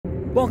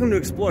Welcome to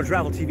Explore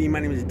Travel TV. My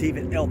name is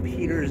David L.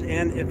 Peters,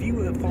 and if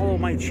you follow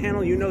my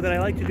channel, you know that I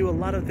like to do a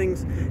lot of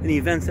things and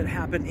events that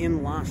happen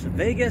in Las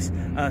Vegas,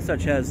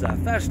 such as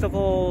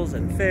festivals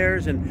and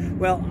fairs. And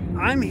well,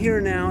 I'm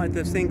here now at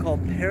this thing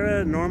called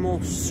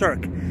Paranormal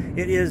Cirque.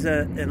 It is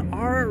an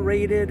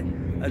R-rated,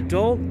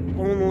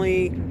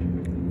 adult-only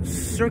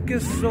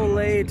circus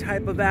soleil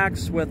type of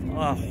acts with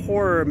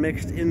horror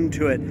mixed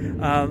into it.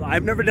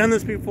 I've never done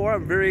this before.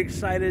 I'm very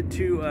excited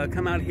to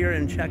come out here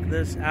and check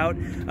this out.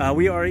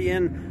 We are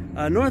in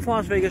North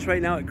Las Vegas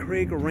right now at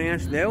Craig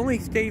Ranch. They only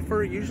stay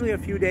for usually a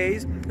few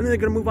days, and then they're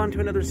going to move on to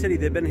another city.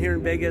 They've been here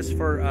in Vegas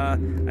for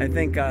I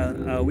think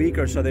a week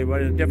or so. They were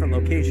at a different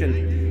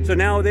location. So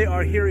now they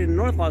are here in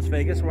North Las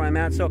Vegas where I'm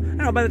at. So I don't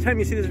know, by the time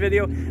you see this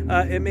video,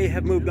 it may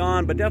have moved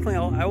on, but definitely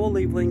I will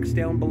leave links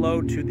down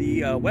below to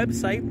the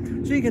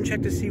website so you can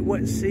check to see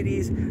what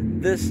cities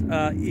this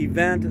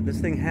this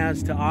thing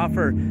has to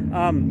offer.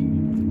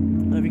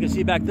 If you can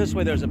see back this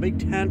way, there's a big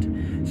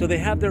tent. So they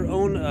have their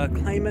own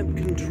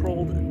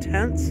climate-controlled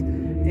tents,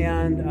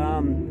 and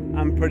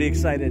I'm pretty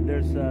excited.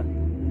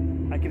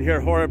 I can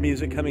hear horror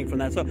music coming from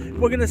that. So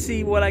we're gonna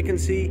see what I can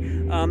see.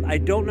 I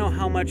don't know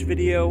how much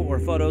video or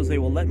photos they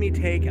will let me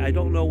take. I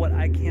don't know what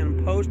I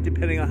can post,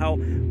 depending on how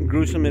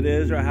gruesome it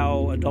is or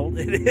how adult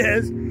it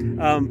is.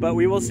 But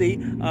we will see.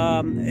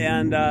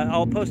 And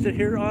I'll post it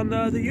here on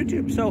the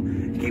YouTube. So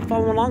keep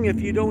following along. If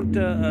you don't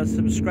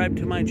subscribe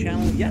to my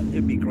channel yet,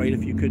 it'd be great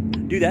if you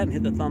could do that and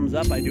hit the thumbs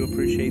up. I do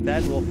appreciate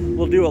that.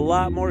 We'll do a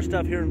lot more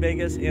stuff here in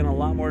Vegas and a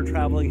lot more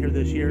traveling here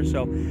this year.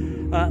 So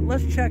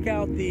let's check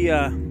out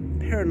the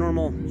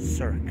Paranormal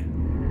Cirque.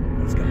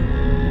 Let's go.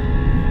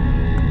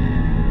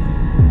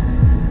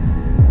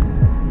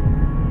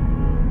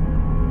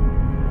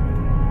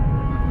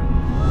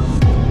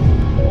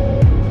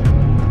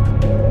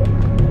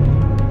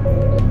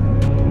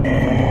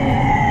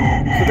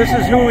 So this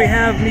is who we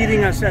have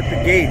meeting us at the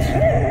gate.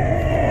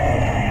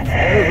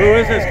 Who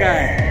is this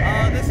guy?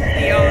 This is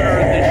the owner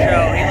of the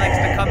show. He likes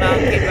to come out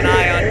and keep an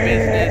eye on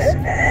business.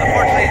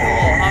 Unfortunately, he's a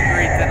little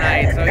hungry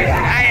tonight, so he's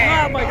like,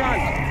 oh my gosh!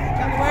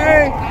 Get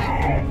away!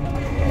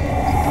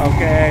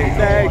 Okay,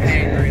 thanks.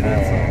 Angry,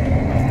 that's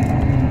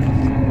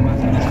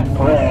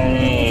all.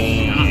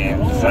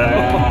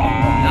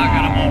 Knock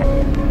on him up.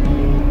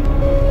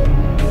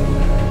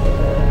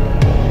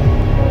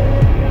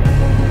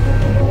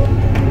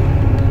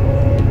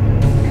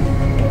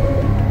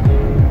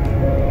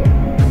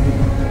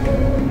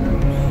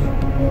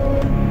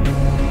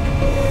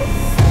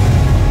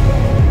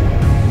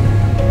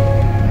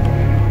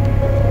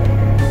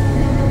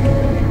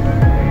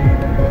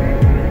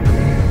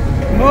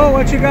 Oh,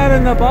 what you got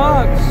in the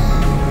box?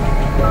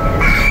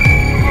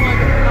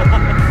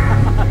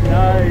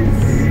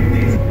 Nice.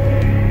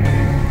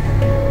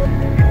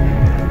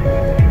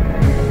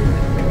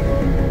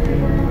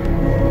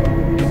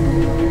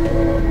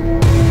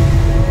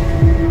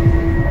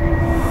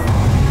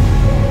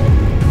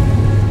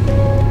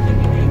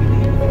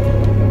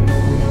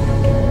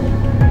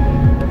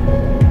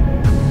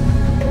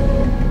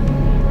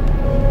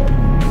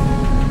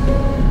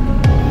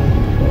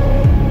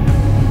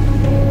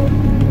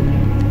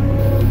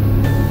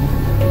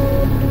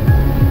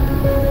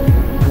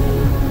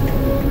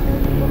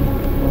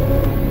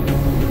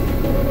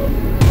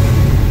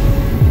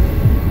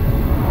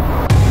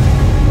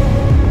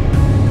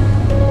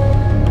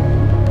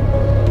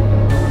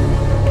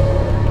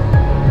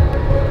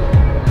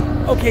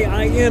 Okay,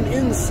 I am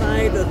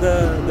inside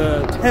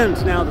the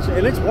tent now,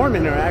 and it's warm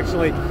in here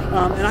actually.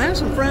 And I have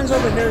some friends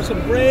over here,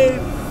 some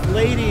brave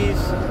ladies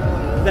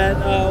that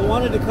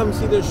wanted to come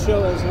see this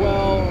show as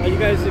well. Are you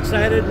guys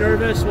excited,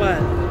 nervous, what?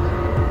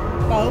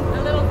 Both.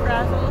 A little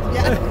frazzled.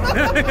 Yeah.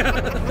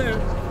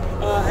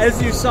 As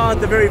you saw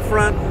at the very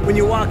front, when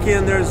you walk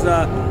in, there's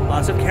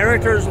lots of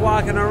characters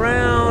walking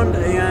around,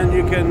 and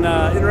you can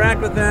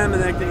interact with them,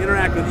 and they can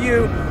interact with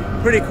you.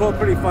 Pretty cool,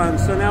 pretty fun.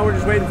 So now we're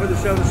just waiting for the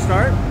show to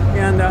start.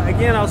 And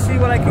again, I'll see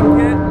what I can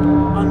get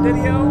on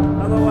video.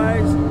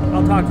 Otherwise,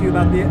 I'll talk to you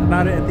about it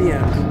at the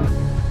end.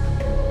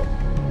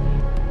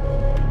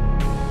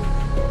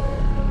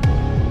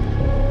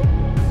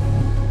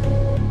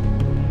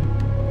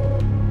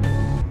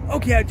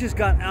 Okay, I just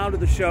got out of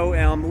the show.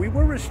 We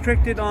were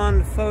restricted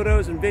on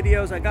photos and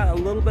videos. I got a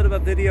little bit of a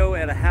video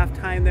at a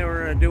halftime. They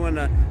were doing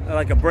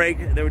like a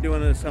break. They were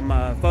doing some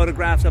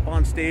photographs up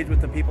on stage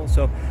with the people.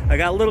 So I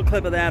got a little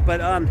clip of that.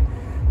 But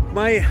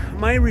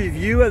my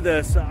review of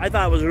this, I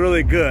thought was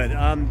really good.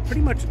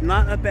 Pretty much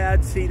not a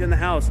bad seat in the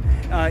house.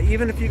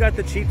 Even if you got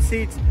the cheap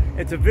seats,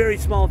 it's a very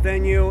small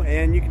venue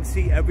and you can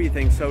see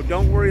everything. So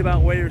don't worry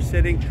about where you're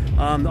sitting.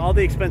 All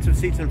the expensive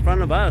seats in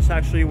front of us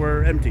actually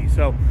were empty.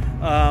 So,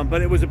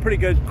 but it was a pretty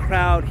good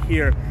crowd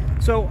here.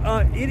 So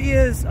it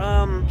is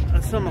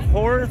some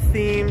horror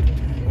themed,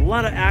 a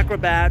lot of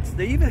acrobats.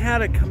 They even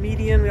had a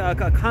comedian,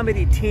 a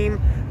comedy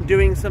team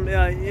doing some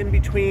in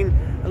between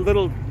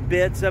little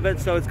bits of it.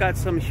 So it's got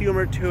some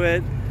humor to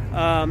it.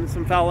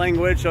 some foul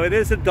language. So it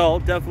is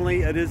adult,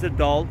 definitely it is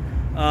adult.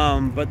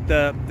 But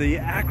the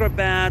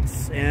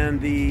acrobats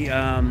and the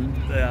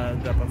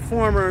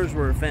performers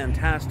were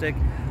fantastic.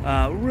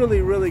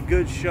 Really, really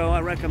good show.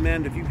 I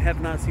recommend, if you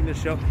have not seen the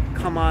show,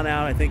 come on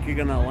out. I think you're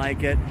gonna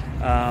like it.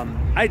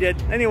 I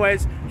did.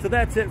 Anyways, so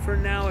that's it for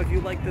now. If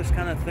you like this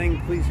kind of thing,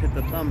 please hit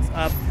the thumbs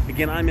up.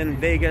 Again, I'm in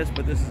Vegas,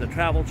 but this is a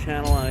travel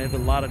channel. I have a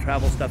lot of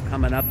travel stuff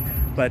coming up,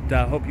 but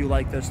hope you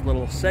like this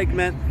little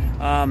segment.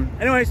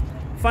 Anyways,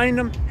 find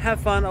them, have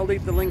fun. I'll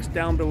leave the links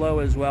down below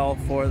as well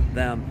for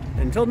them.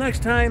 Until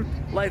next time,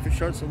 life is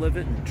short, so live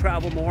it and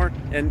travel more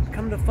and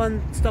come to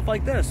fun stuff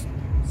like this.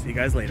 See you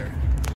guys later.